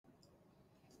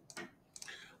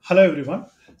Hello everyone.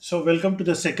 So welcome to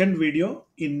the second video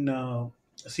in a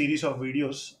series of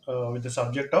videos with the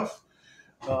subject of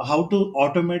how to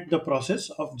automate the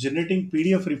process of generating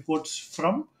PDF reports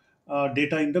from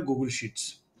data in the Google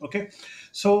Sheets. Okay.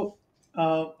 So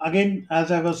again,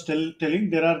 as I was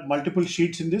telling, there are multiple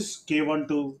sheets in this K1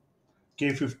 to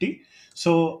K50.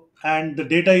 So and the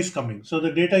data is coming. So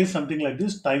the data is something like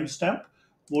this: timestamp,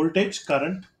 voltage,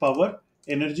 current, power,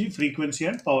 energy, frequency,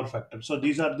 and power factor. So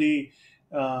these are the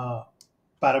uh,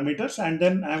 parameters, and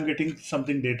then I'm getting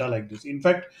something data like this. In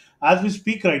fact, as we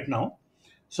speak right now,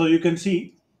 so you can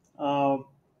see, uh,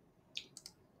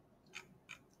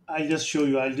 I'll just show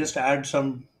you. I'll just add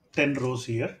some 10 rows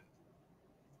here.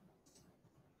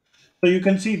 So you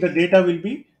can see the data will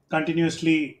be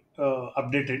continuously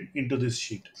updated into this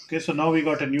sheet. Okay, so now we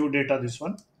got a new data. This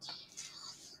one.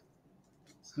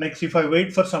 Next, if I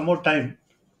wait for some more time,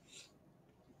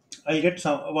 I'll get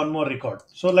one more record.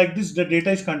 So like this, the data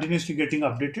is continuously getting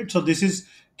updated. So this is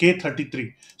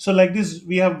K33. So like this,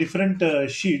 we have different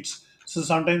sheets. So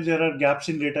sometimes there are gaps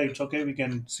in data. It's okay. We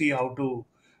can see how to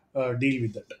deal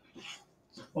with that.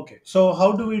 Okay. So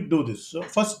how do we do this? So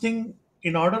first thing,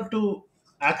 in order to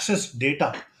access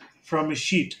data from a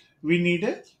sheet, we need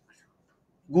a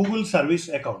Google service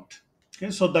account.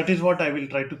 Okay, so that is what I will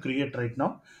try to create right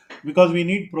now because we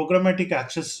need programmatic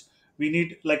access. We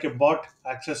need like a bot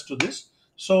access to this.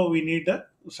 So we need a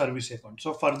service account.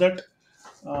 So for that,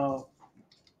 uh,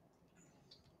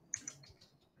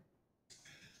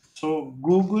 so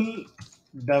Google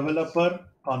Developer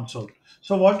Console.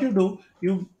 So what you do,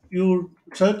 you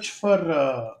search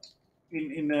for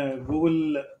in a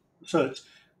Google search,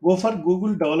 go for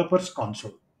Google Developers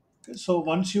Console. Okay, so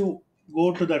once you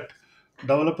go to that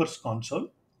Developers Console,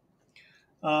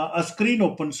 a screen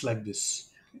opens like this.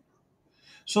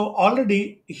 So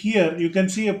already here you can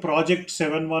see a project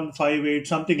 7158,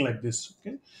 something like this.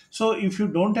 Okay. So if you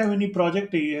don't have any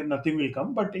project here, nothing will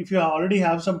come. But if you already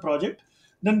have some project,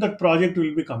 then that project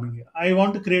will be coming here. I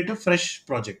want to create a fresh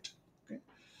project. Okay.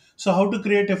 So how to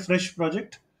create a fresh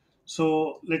project?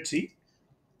 So let's see.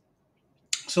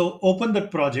 So open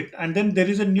that project and then there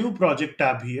is a new project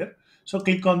tab here. So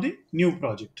click on the new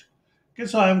project. Okay,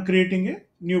 so I am creating a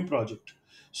new project.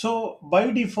 So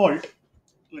by default,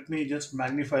 let me just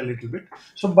magnify a little bit.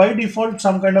 So by default,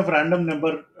 some kind of random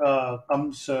number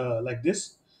comes like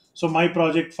this. So my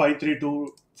project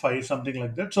 5325, something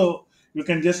like that. So you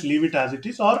can just leave it as it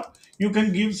is, or you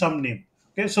can give some name.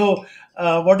 Okay, so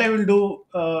what I will do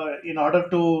in order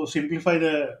to simplify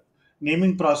the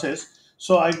naming process,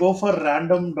 so I go for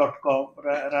random.com,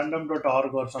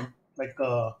 random.org or some like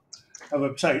a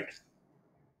website.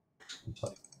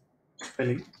 Sorry,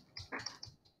 spelling.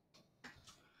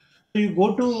 So you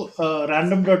go to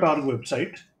random.org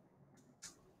website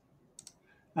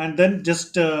and then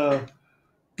just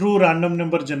true random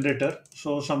number generator.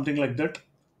 So something like that.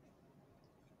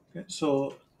 Okay.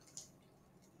 So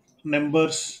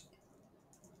numbers.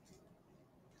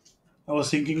 I was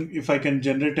thinking if I can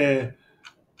generate a.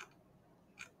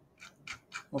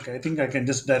 Okay, I think I can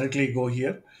just directly go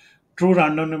here. True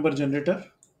random number generator,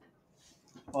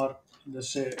 or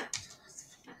just say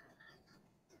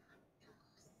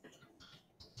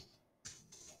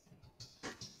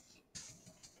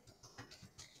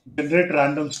generate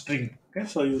random string. Okay,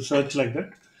 so you search like that.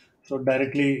 So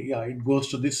directly, yeah, it goes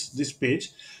to this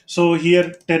page. So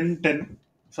here 10 10.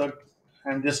 So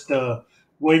I'm just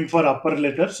going for upper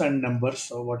letters and numbers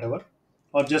or whatever,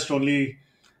 or just only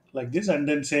like this, and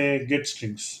then say get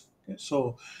strings. Okay,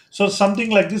 so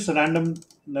something like this, random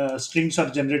strings are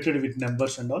generated with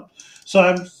numbers and all. So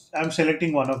I'm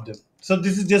selecting one of them. So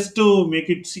this is just to make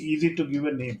it easy to give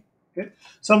a name. Okay,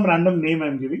 some random name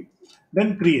I'm giving,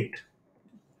 then create.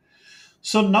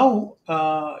 So now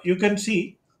you can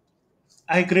see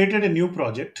I created a new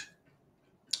project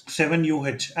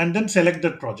 7UH and then select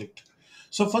that project.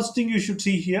 So first thing you should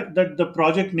see here that the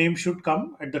project name should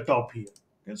come at the top here.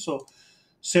 Okay, so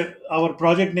our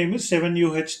project name is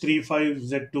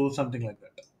 7UH35Z2, something like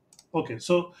that. Okay,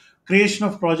 so creation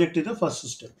of project is the first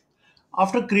step.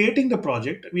 After creating the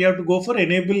project, we have to go for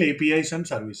enable APIs and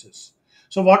services.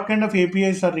 So what kind of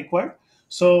APIs are required?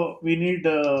 So we need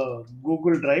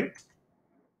Google Drive,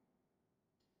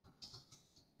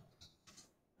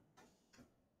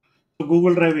 so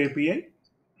Google Drive API,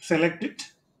 select it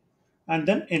and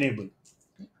then enable.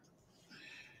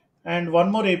 And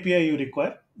one more API you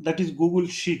require, that is Google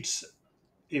Sheets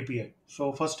API.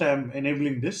 So first I am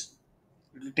enabling this.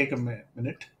 It will take a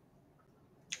minute.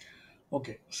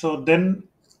 Okay, so then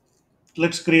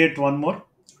let's create one more.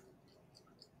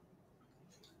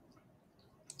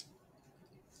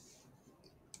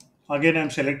 Again, I'm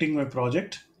selecting my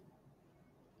project.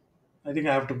 I think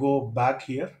I have to go back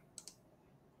here.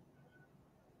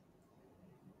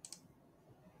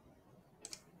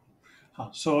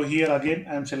 So here again,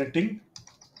 I'm selecting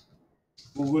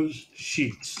Google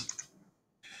Sheets.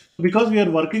 Because we are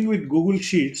working with Google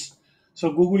Sheets,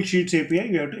 so Google Sheets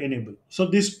API we have to enable. So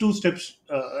these two steps,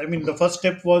 I mean, the first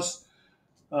step was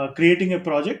creating a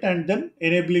project and then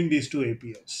enabling these two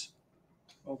APIs.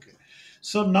 Okay.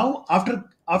 So now after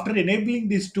enabling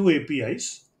these two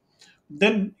APIs,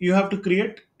 then you have to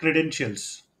create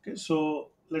credentials. Okay.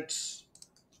 So let's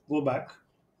go back.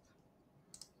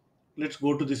 Let's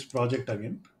go to this project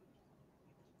again.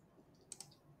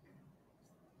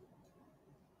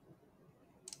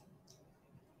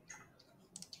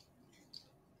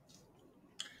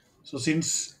 So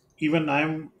since even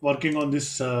I'm working on this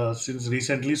since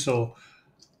recently, so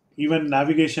even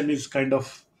navigation is kind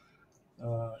of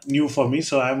new for me.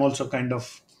 So I'm also kind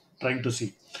of trying to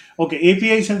see. Okay,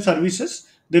 APIs and services.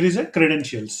 There is a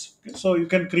credentials. Okay, so you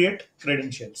can create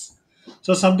credentials.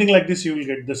 So something like this, you will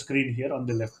get the screen here on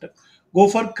the left. Go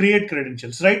for create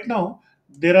credentials. Right now,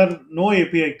 there are no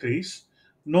API keys,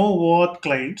 no OAuth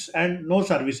clients, and no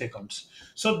service accounts.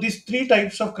 So these three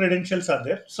types of credentials are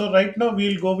there. So right now, we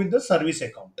will go with the service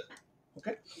account.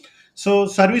 Okay. So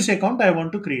service account I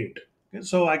want to create. Okay,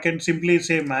 so I can simply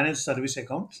say manage service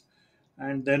accounts,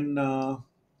 and then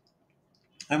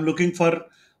I'm looking for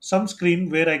some screen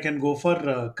where I can go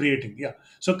for creating. Yeah,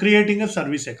 so creating a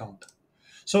service account.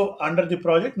 So under the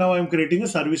project now I'm creating a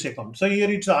service account. So here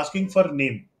it's asking for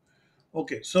name.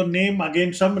 Okay, so name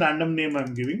again some random name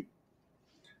I'm giving.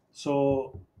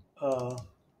 So uh,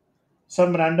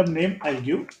 some random name I'll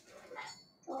give.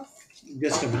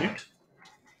 Just a minute.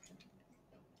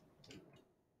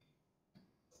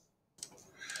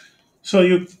 So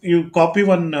you copy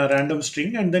one random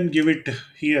string and then give it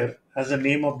here as the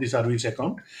name of the service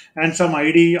account, and some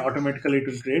ID automatically it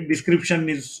will create. Description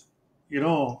is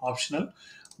optional.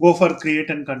 Go for create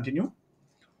and continue.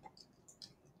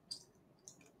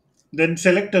 Then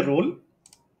select a role.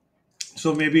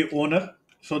 So maybe owner,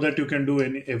 so that you can do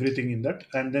everything in that,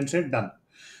 and then say done.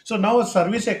 So now a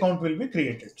service account will be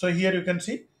created. So here you can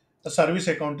see the service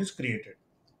account is created,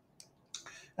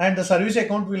 and the service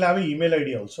account will have an email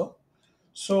ID also.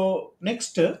 So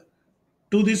next, to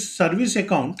this service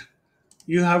account,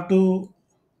 you have to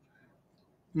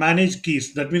manage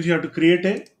keys. That means you have to create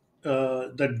a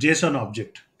that JSON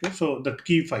object. Okay, so that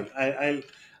key file,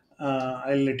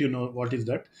 I'll let you know what is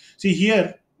that. See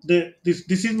here, this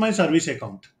is my service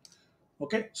account.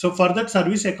 Okay, so for that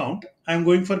service account, I'm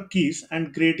going for keys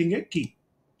and creating a key.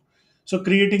 So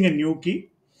creating a new key.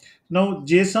 Now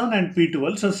JSON and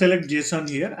P12. So select JSON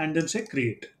here and then say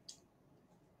create.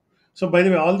 So by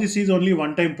the way, all this is only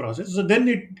one time process. So then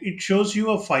it shows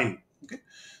you a file. Okay.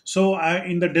 So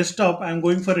in the desktop, I'm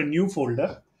going for a new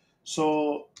folder.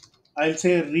 So I'll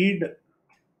say read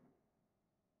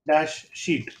dash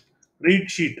sheet, read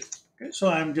sheet. Okay. So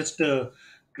I'm just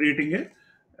creating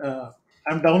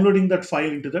I'm downloading that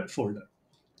file into that folder.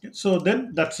 Okay. So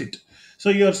then that's it. So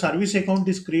your service account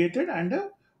is created, and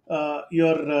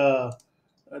your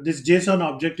this JSON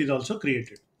object is also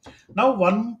created. Now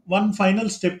one final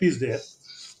step is there.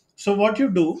 So what you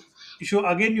do,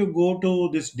 you go to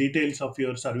this details of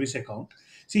your service account.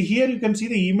 See here you can see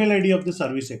the email ID of the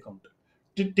service account.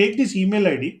 To take this email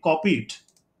ID, copy it.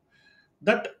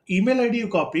 That email ID you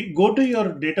copy, go to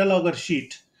your data logger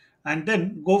sheet, and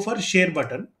then go for share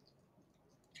button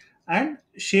and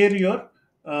share your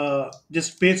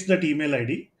just paste that email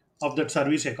ID of that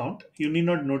service account. You need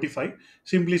not notify.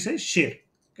 Simply say share.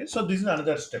 Okay, so this is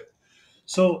another step.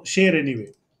 So share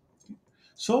anyway.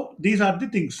 So these are the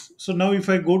things. So now if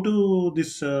I go to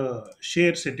this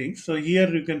share settings, so here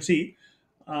you can see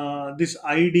this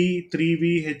ID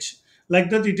 3VH, like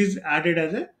that it is added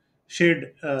as a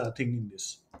shared thing in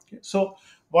this. Okay. So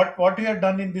what we have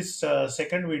done in this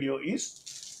second video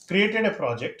is created a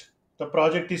project. The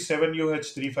project is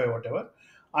 7UH35 whatever.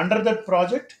 Under that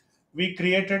project, we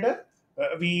created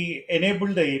we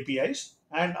enabled the APIs,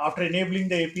 and after enabling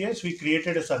the APIs, we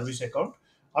created a service account.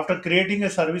 After creating a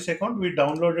service account, we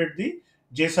downloaded the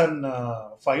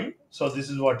JSON file. So this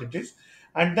is what it is,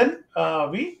 and then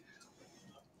we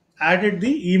added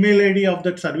the email ID of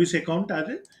that service account as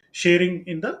a sharing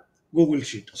in the Google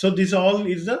Sheet. So this all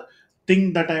is the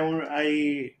thing that I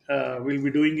will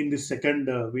be doing in this second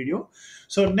video.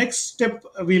 So next step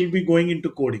we'll be going into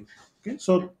coding. Okay,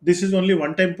 so this is only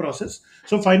one time process.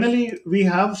 So finally we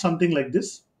have something like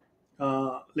this.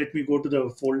 Let me go to the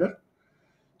folder.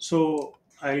 So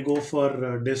I'll go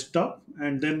for desktop,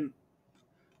 and then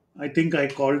I think I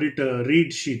called it a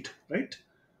read sheet, right?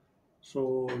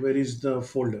 So where is the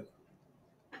folder?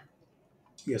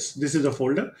 Yes, this is the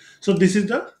folder. So this is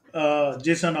the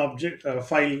JSON object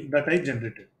file that I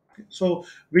generated. Okay. So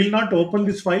we'll not open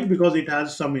this file because it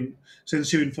has some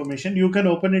sensitive information. You can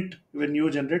open it when you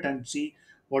generate and see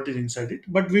what is inside it.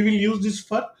 But we will use this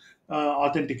for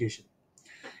authentication.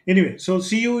 Anyway, so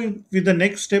see you with the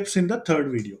next steps in the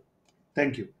third video.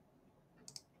 Thank you.